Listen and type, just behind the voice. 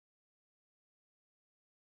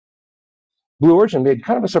Blue Origin made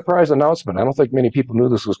kind of a surprise announcement. I don't think many people knew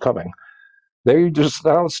this was coming. They just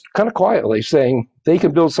announced kind of quietly saying they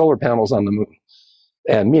can build solar panels on the moon,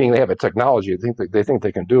 and meaning they have a technology they think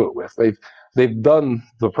they can do it with. They've done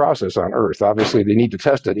the process on Earth. Obviously, they need to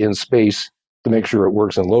test it in space to make sure it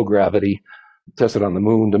works in low gravity, test it on the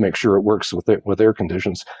moon to make sure it works with their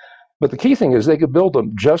conditions. But the key thing is they could build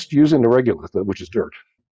them just using the regolith, which is dirt.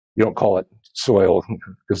 You don't call it soil,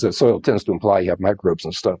 because the soil tends to imply you have microbes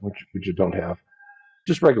and stuff, which you don't have.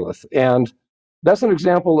 Just regolith. And that's an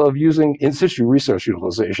example of using in situ resource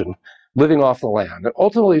utilization, living off the land. And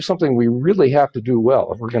ultimately, something we really have to do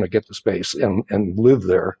well if we're going to get to space and live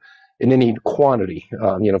there in any quantity.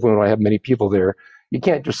 If we want to have many people there, you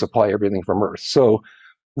can't just supply everything from Earth. So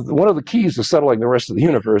one of the keys to settling the rest of the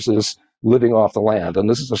universe is living off the land, and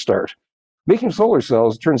this is a start. Making solar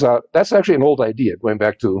cells, turns out, that's actually an old idea, going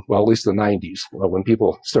back to, well, at least the 90s, when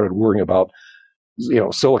people started worrying about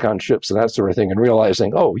silicon chips and that sort of thing, and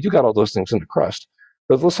realizing, oh, you got all those things in the crust.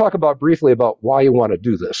 But let's talk briefly about why you want to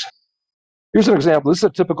do this. Here's an example. This is a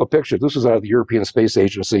typical picture. This was out of the European Space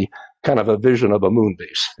Agency, kind of a vision of a moon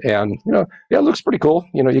base. And, yeah, it looks pretty cool.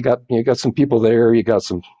 You got some people there, you got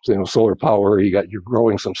some solar power, you're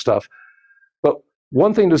growing some stuff. But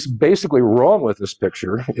one thing that's basically wrong with this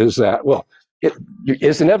picture is that, well,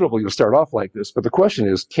 it's inevitable you'll start off like this, but the question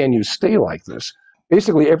is, can you stay like this?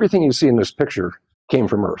 Basically, everything you see in this picture came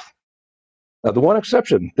from Earth. Now, the one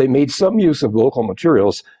exception, they made some use of local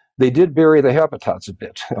materials. They did bury the habitats a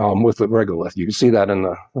bit with the regolith. You can see that in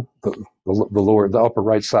the upper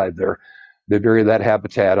right side there. They bury that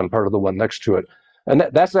habitat and part of the one next to it. And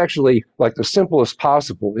that's actually like the simplest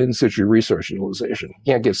possible in situ resource utilization.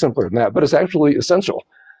 You can't get simpler than that, but it's actually essential.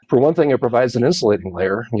 For one thing, it provides an insulating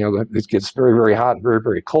layer. It gets very, very hot and very,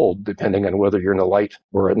 very cold, depending on whether you're in the light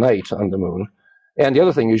or at night on the moon. And the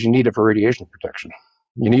other thing is you need it for radiation protection.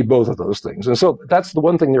 You need both of those things. And so that's the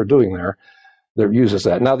one thing they're doing there. Their use is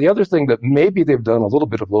that. Now, the other thing that maybe they've done a little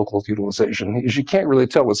bit of local utilization is you can't really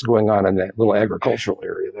tell what's going on in that little agricultural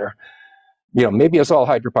area there. Maybe it's all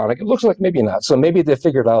hydroponic. It looks like maybe not. So maybe they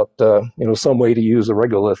figured out, some way to use a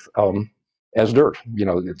regolith as dirt,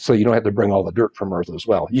 so you don't have to bring all the dirt from Earth as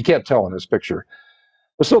well. You can't tell in this picture.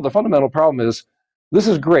 But still, the fundamental problem is, this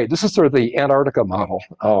is great. This is sort of the Antarctica model.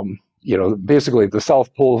 Basically the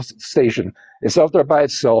South Pole Station. It's out there by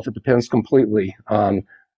itself. It depends completely on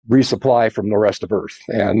resupply from the rest of Earth.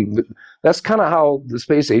 And that's kind of how the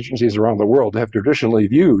space agencies around the world have traditionally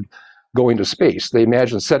viewed going to space. They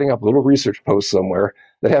imagine setting up a little research post somewhere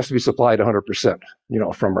that has to be supplied 100%,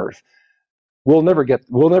 from Earth. We'll never get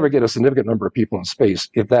a significant number of people in space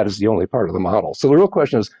if that is the only part of the model. So the real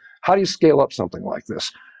question is, how do you scale up something like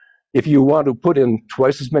this? If you want to put in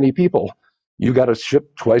twice as many people, you've got to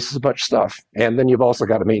ship twice as much stuff. And then you've also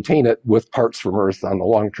got to maintain it with parts from Earth on the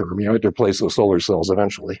long term. You have to replace those solar cells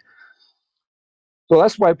eventually. So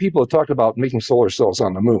that's why people have talked about making solar cells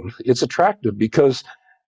on the moon. It's attractive because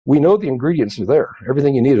we know the ingredients are there.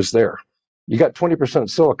 Everything you need is there. You got 20%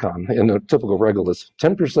 silicon in the typical regolith.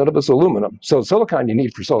 10% of it's aluminum. So silicon you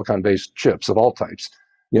need for silicon-based chips of all types,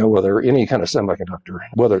 whether any kind of semiconductor,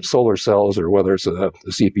 whether it's solar cells or whether it's a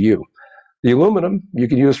CPU. The aluminum you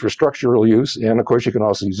can use for structural use, and of course you can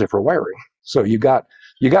also use it for wiring. So you got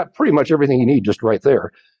pretty much everything you need just right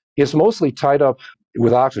there. It's mostly tied up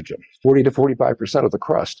with oxygen. 40 to 45% of the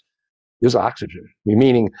crust is oxygen,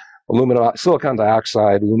 meaning silicon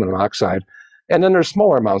dioxide, aluminum oxide, and then there's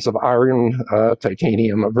smaller amounts of iron,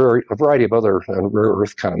 titanium, a variety of other rare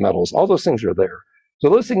earth kind of metals. All those things are there. So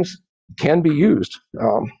those things can be used.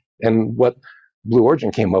 And what Blue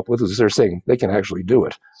Origin came up with is they're saying they can actually do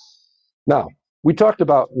it. Now, we talked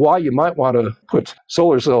about why you might want to put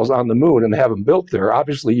solar cells on the moon and have them built there.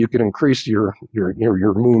 Obviously, you can increase your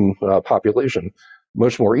moon population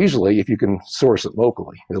much more easily if you can source it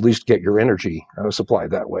locally, at least get your energy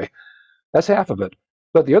supplied that way. That's half of it.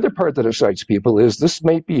 But the other part that excites people is this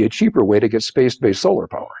may be a cheaper way to get space-based solar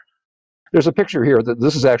power. There's a picture here that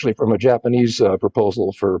this is actually from a Japanese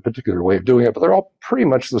proposal for a particular way of doing it, but they're all pretty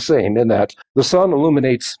much the same in that the sun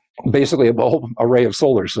illuminates basically a whole array of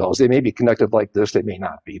solar cells. They may be connected like this, they may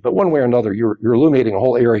not be, but one way or another, you're illuminating a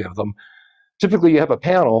whole area of them. Typically, you have a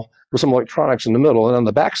panel with some electronics in the middle, and on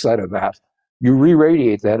the back side of that, you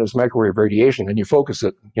re-radiate that as microwave radiation, and you focus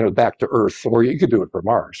it, back to Earth, or you could do it for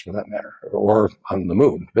Mars, for that matter, or on the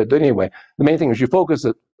moon. But anyway, the main thing is you focus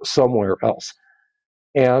it somewhere else.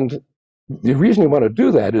 And the reason you want to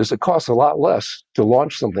do that is it costs a lot less to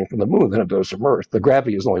launch something from the moon than it does from Earth. The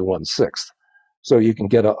gravity is only 1/6. So you can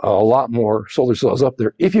get a lot more solar cells up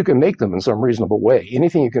there if you can make them in some reasonable way.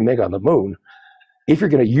 Anything you can make on the moon, if you're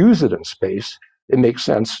going to use it in space, it makes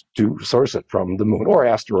sense to source it from the moon or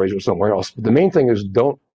asteroids or somewhere else. But the main thing is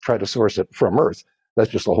don't try to source it from Earth.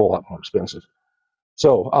 That's just a whole lot more expensive.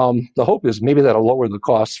 So the hope is maybe that'll lower the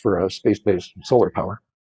costs for a space-based solar power.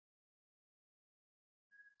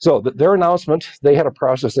 So their announcement, they had a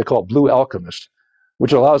process they call Blue Alchemist,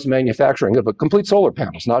 which allows manufacturing of complete solar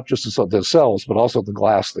panels, not just the cells, but also the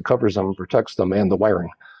glass that covers them, protects them, and the wiring.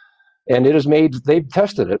 And it is made, they've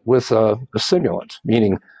tested it with a simulant,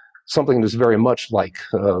 meaning something that's very much like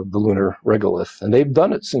the lunar regolith. And they've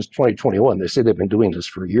done it since 2021. They say they've been doing this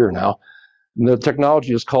for a year now. And the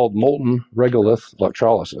technology is called Molten Regolith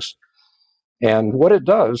Electrolysis. And what it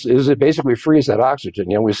does is it basically frees that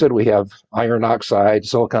oxygen. We said we have iron oxide,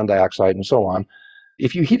 silicon dioxide, and so on.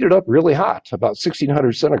 If you heat it up really hot, about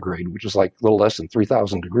 1600 centigrade, which is like a little less than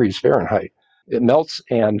 3000 degrees Fahrenheit, it melts.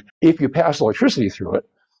 And if you pass electricity through it,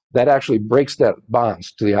 that actually breaks that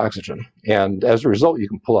bonds to the oxygen. And as a result, you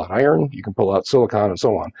can pull out iron, you can pull out silicon, and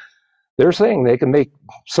so on. They're saying they can make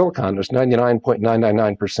silicon that's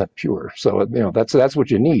 99.999% pure. So that's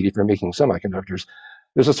what you need if you're making semiconductors.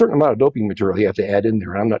 There's a certain amount of doping material you have to add in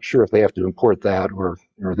there. I'm not sure if they have to import that or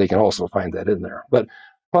they can also find that in there. But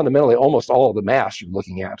fundamentally, almost all of the mass you're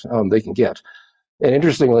looking at, they can get. And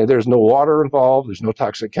interestingly, there's no water involved, there's no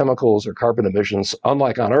toxic chemicals or carbon emissions,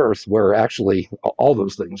 unlike on Earth, where actually all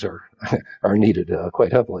those things are needed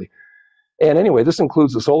quite heavily. And anyway, this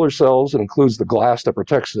includes the solar cells, it includes the glass that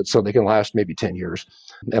protects it so they can last maybe 10 years,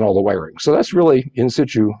 and all the wiring. So that's really in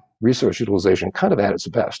situ resource utilization, kind of at its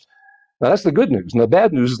best. Now that's the good news. And the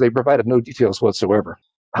bad news is they provided no details whatsoever.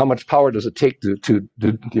 How much power does it take to do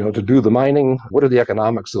the mining? What are the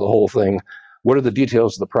economics of the whole thing? What are the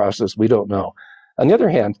details of the process? We don't know. On the other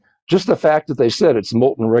hand, just the fact that they said it's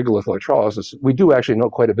molten regolith electrolysis, we do actually know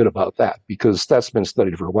quite a bit about that because that's been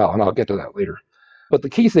studied for a while, and I'll get to that later. But the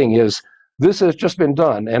key thing is this has just been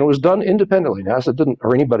done, and it was done independently. NASA didn't,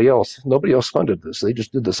 or anybody else. Nobody else funded this. They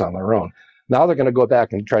just did this on their own. Now they're going to go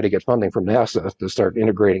back and try to get funding from NASA to start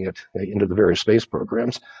integrating it into the various space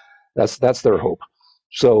programs. That's their hope.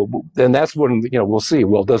 So then that's when we'll see.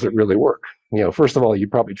 Well, does it really work? First of all, you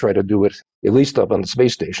probably try to do it at least up on the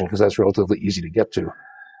space station because that's relatively easy to get to,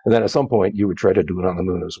 and then at some point you would try to do it on the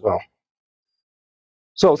moon as well.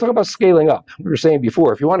 So let's talk about scaling up. We were saying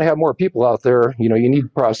before, if you want to have more people out there, you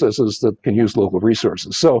need processes that can use local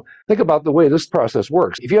resources. So think about the way this process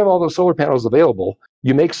works. If you have all those solar panels available,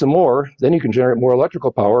 you make some more, then you can generate more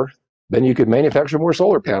electrical power, then you could manufacture more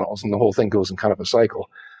solar panels, and the whole thing goes in kind of a cycle.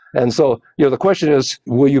 And so, the question is,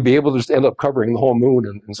 will you be able to just end up covering the whole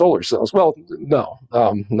moon in solar cells? Well, no,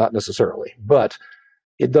 not necessarily. But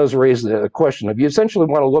it does raise the question of you essentially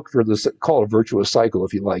want to look for this, call it a virtuous cycle,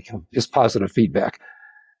 if you like, just positive feedback.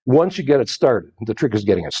 Once you get it started, the trick is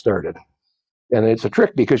getting it started. And it's a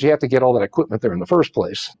trick because you have to get all that equipment there in the first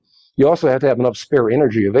place. You also have to have enough spare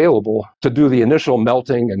energy available to do the initial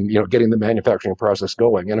melting and getting the manufacturing process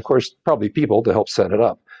going. And of course, probably people to help set it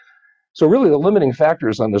up. So really the limiting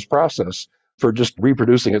factors on this process for just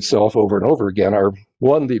reproducing itself over and over again are,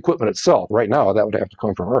 one, the equipment itself. Right now, that would have to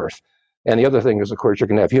come from Earth. And the other thing is, of course, you're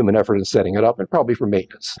going to have human effort in setting it up and probably for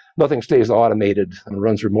maintenance. Nothing stays automated and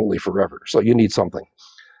runs remotely forever. So you need something.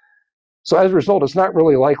 So as a result, it's not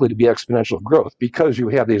really likely to be exponential growth because you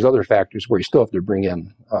have these other factors where you still have to bring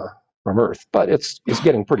in from Earth. But it's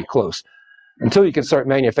getting pretty close until you can start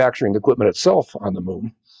manufacturing the equipment itself on the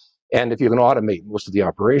moon. And if you can automate most of the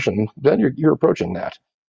operation, then you're approaching that.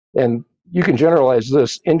 And you can generalize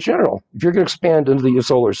this. In general, if you're going to expand into the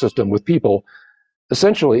solar system with people,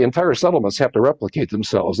 essentially entire settlements have to replicate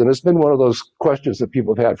themselves. And it's been one of those questions that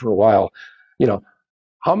people have had for a while.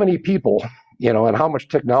 How many people, and how much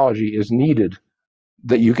technology is needed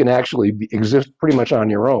that you can actually exist pretty much on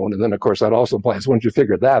your own? And then, of course, that also applies once you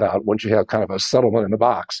figure that out, once you have kind of a settlement in the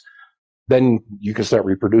box, then you can start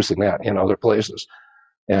reproducing that in other places.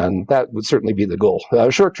 And that would certainly be the goal.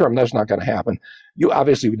 Short term, that's not going to happen. You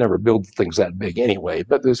obviously would never build things that big anyway,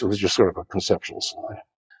 but this was just sort of a conceptual slide.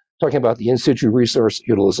 Talking about the in situ resource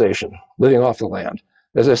utilization, living off the land.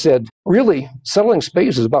 As I said, really, settling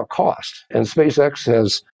space is about cost. And SpaceX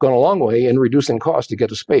has gone a long way in reducing cost to get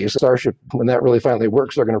to space. Starship, when that really finally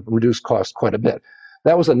works, they're going to reduce cost quite a bit.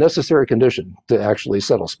 That was a necessary condition to actually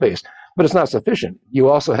settle space. But it's not sufficient. You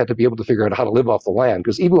also had to be able to figure out how to live off the land,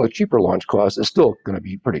 because even with cheaper launch costs, it's still going to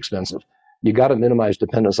be pretty expensive. You got to minimize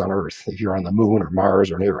dependence on Earth if you're on the moon or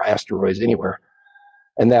Mars or near asteroids anywhere.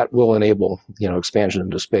 And that will enable, expansion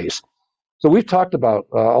into space. So we've talked about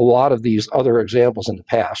a lot of these other examples in the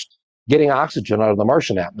past. Getting oxygen out of the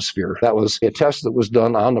Martian atmosphere. That was a test that was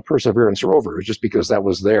done on the Perseverance rover, just because that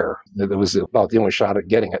was there. That was about the only shot at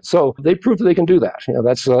getting it. So they proved that they can do that.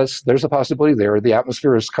 There's a possibility there. The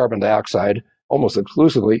atmosphere is carbon dioxide. almost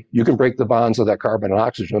exclusively, you can break the bonds of that carbon and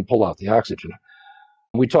oxygen and pull out the oxygen.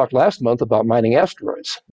 We talked last month about mining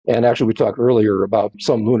asteroids, and actually we talked earlier about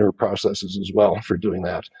some lunar processes as well for doing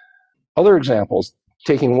that. Other examples,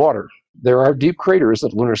 taking water. There are deep craters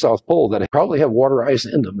at the lunar South Pole that probably have water ice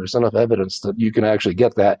in them. There's enough evidence that you can actually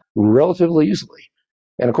get that relatively easily.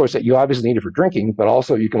 And of course, you obviously need it for drinking, but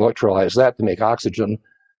also you can electrolyze that to make oxygen,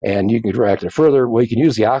 and you can react it further. Well, you can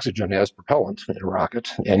use the oxygen as propellant in a rocket,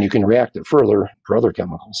 and you can react it further for other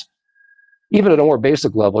chemicals. Even at a more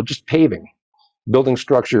basic level, just paving, building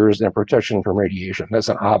structures, and protection from radiation. That's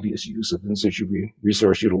an obvious use of in situ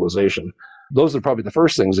resource utilization. Those are probably the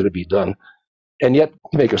first things that would be done. And yet,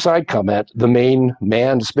 to make a side comment, the main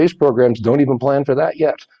manned space programs don't even plan for that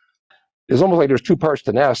yet. It's almost like there's two parts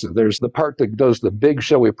to NASA. There's the part that does the big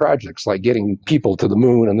showy projects, like getting people to the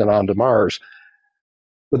moon and then onto Mars.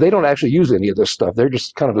 But they don't actually use any of this stuff. They're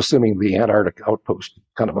just kind of assuming the Antarctic outpost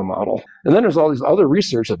kind of a model. And then there's all these other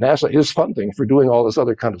research that NASA is funding for doing all this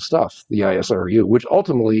other kind of stuff, the ISRU, which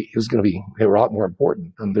ultimately is going to be a lot more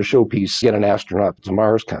important than the showpiece, get an astronaut to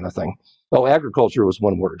Mars kind of thing. Well, agriculture was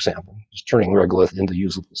one more example, just turning regolith into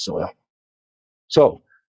usable soil. So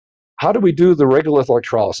how do we do the regolith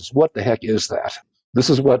electrolysis? What the heck is that? This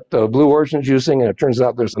is what Blue Origin is using, and it turns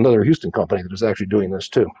out there's another Houston company that is actually doing this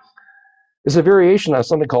too. It's a variation on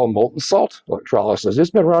something called molten salt electrolysis. It's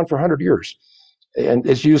been around for 100 years, and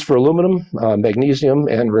it's used for aluminum, magnesium,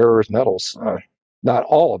 and rare earth metals. Not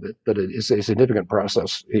all of it, but it is a significant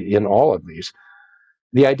process in all of these.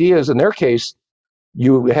 The idea is, in their case,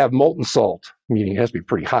 you have molten salt, meaning it has to be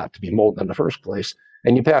pretty hot to be molten in the first place,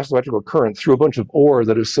 and you pass electrical current through a bunch of ore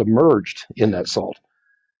that is submerged in that salt.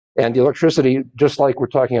 And the electricity, just like we're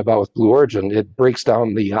talking about with Blue Origin, it breaks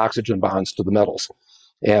down the oxygen bonds to the metals.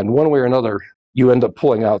 And one way or another, you end up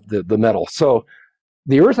pulling out the metal. So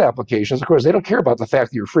the Earth applications, of course, they don't care about the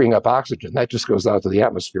fact that you're freeing up oxygen. That just goes out to the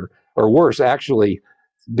atmosphere. Or worse, actually,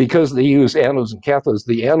 because they use anodes and cathodes,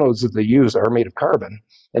 the anodes that they use are made of carbon.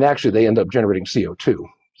 And actually, they end up generating CO2.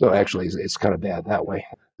 So actually, it's kind of bad that way.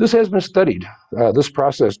 This has been studied. This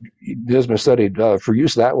process has been studied for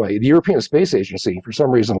use that way. The European Space Agency, for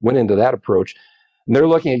some reason, went into that approach. And they're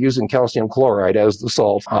looking at using calcium chloride as the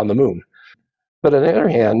salt on the moon. But on the other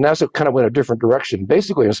hand, NASA kind of went a different direction,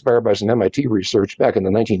 basically inspired by some MIT research back in the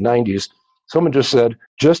 1990s. Someone just said,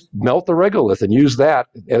 just melt the regolith and use that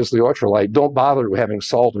as the electrolyte. Don't bother with having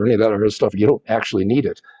salt or any of that other stuff. You don't actually need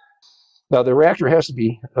it. Now, the reactor has to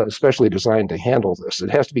be specially designed to handle this. It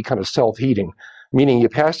has to be kind of self-heating, meaning you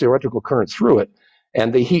pass the electrical current through it,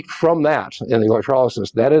 and the heat from that in the electrolysis,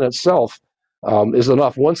 that in itself is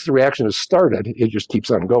enough. Once the reaction is started, it just keeps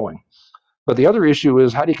on going. But the other issue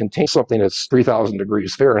is, how do you contain something that's 3,000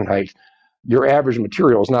 degrees Fahrenheit? Your average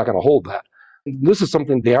material is not going to hold that. This is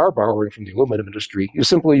something they are borrowing from the aluminum industry. You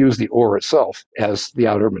simply use the ore itself as the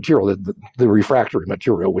outer material, the refractory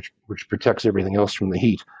material, which protects everything else from the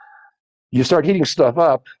heat. You start heating stuff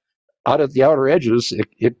up, out at the outer edges,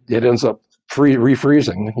 it ends up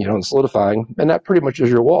refreezing, and solidifying, and that pretty much is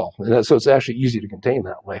your wall. And so it's actually easy to contain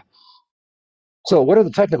that way. So what are the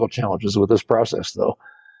technical challenges with this process, though?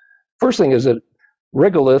 First thing is that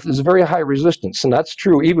regolith is very high resistance, and that's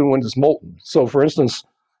true even when it's molten. So for instance,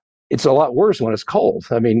 it's a lot worse when it's cold.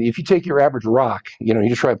 I mean, if you take your average rock,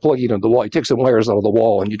 you try plugging it into the wall, you take some wires out of the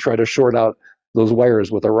wall and you try to short out those wires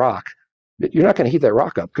with a rock, you're not going to heat that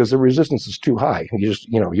rock up because the resistance is too high. You just,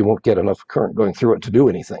 you won't get enough current going through it to do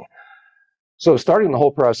anything. So starting the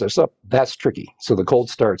whole process up, that's tricky. So the cold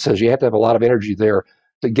start says you have to have a lot of energy there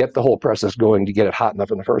to get the whole process going, to get it hot enough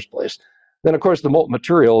in the first place. Then, of course, the molten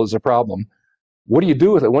material is a problem. What do you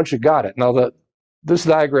do with it once you got it? Now, this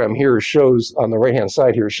diagram here shows, on the right-hand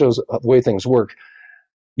side here, shows the way things work.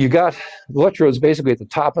 You got electrodes basically at the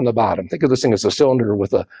top and the bottom. Think of this thing as a cylinder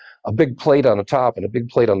with a big plate on the top and a big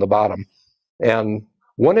plate on the bottom. And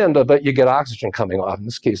one end of it, you get oxygen coming off. In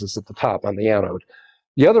this case, it's at the top on the anode.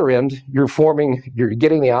 The other end, you're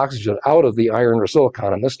getting the oxygen out of the iron or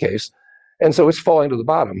silicon in this case, and so it's falling to the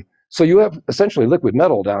bottom. So you have essentially liquid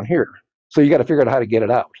metal down here. So you got to figure out how to get it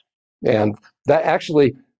out. And that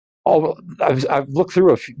actually, I've looked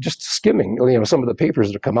through just skimming, some of the papers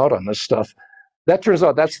that have come out on this stuff. That turns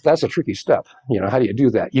out that's a tricky step. How do you do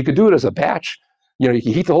that? You could do it as a batch. You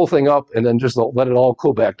can heat the whole thing up and then just let it all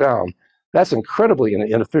cool back down. That's incredibly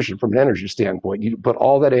inefficient from an energy standpoint. You put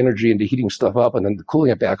all that energy into heating stuff up and then cooling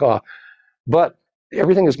it back off. But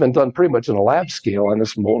everything has been done pretty much in a lab scale on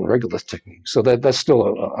this molten regolith technique. So that's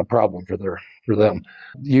still a problem for them.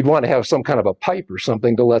 You'd want to have some kind of a pipe or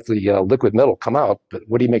something to let the liquid metal come out, but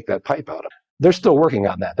what do you make that pipe out of? they're still working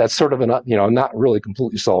on that. That's sort of a not really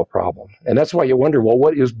completely solved problem. And that's why you wonder, well,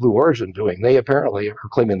 what is Blue Origin doing? They apparently are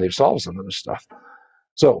claiming they've solved some of this stuff.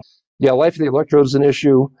 So yeah, life of the electrode is an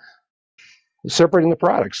issue. Separating the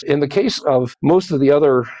products. In the case of most of the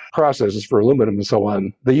other processes for aluminum and so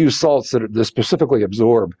on, they use salts that specifically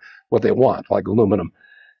absorb what they want, like aluminum.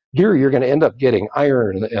 Here, you're going to end up getting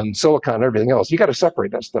iron and silicon and everything else. You got to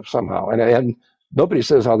separate that stuff somehow. And nobody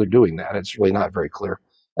says how they're doing that. It's really not very clear.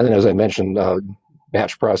 And then, as I mentioned,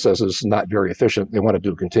 batch processes, not very efficient. They want to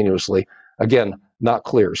do continuously. Again, not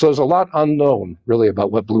clear. So there's a lot unknown, really,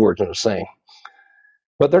 about what Blue Origin is saying.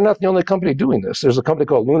 But they're not the only company doing this. There's a company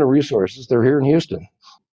called Lunar Resources. They're here in Houston.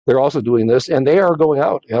 They're also doing this, and they are going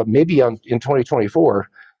out, maybe in 2024,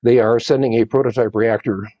 they are sending a prototype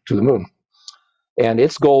reactor to the moon. And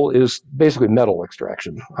its goal is basically metal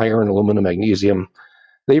extraction, iron, aluminum, magnesium.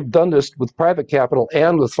 They've done this with private capital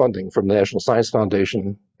and with funding from the National Science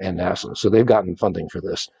Foundation and NASA. So they've gotten funding for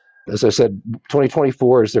this. As I said,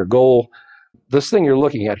 2024 is their goal. This thing you're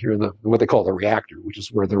looking at here, what they call the reactor, which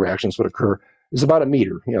is where the reactions would occur, is about 1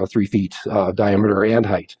 meter, 3 feet diameter and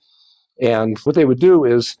height. And what they would do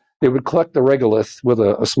is they would collect the regolith with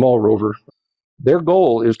a small rover. Their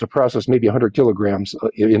goal is to process maybe 100 kilograms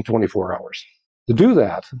in 24 hours. To do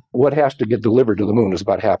that, what has to get delivered to the moon is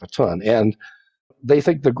about half a ton. And they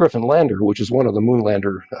think the Griffin Lander, which is one of the moon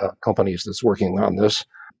lander companies that's working on this,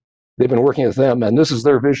 they've been working with them, and this is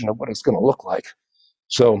their vision of what it's going to look like.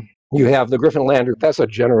 So you have the Griffin Lander. That's a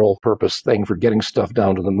general purpose thing for getting stuff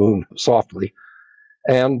down to the moon softly.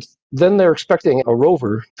 And then they're expecting a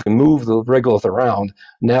rover to move the regolith around.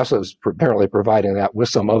 NASA is apparently providing that with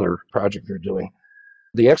some other project they're doing.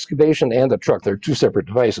 The excavation and the truck, they're two separate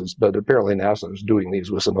devices, but apparently NASA is doing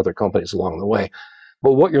these with some other companies along the way.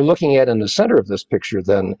 But what you're looking at in the center of this picture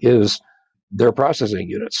then is their processing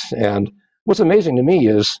units. And what's amazing to me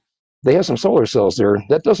is they have some solar cells there.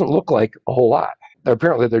 That doesn't look like a whole lot.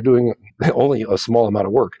 Apparently they're doing only a small amount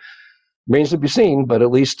of work. Remains to be seen, but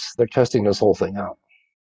at least they're testing this whole thing out.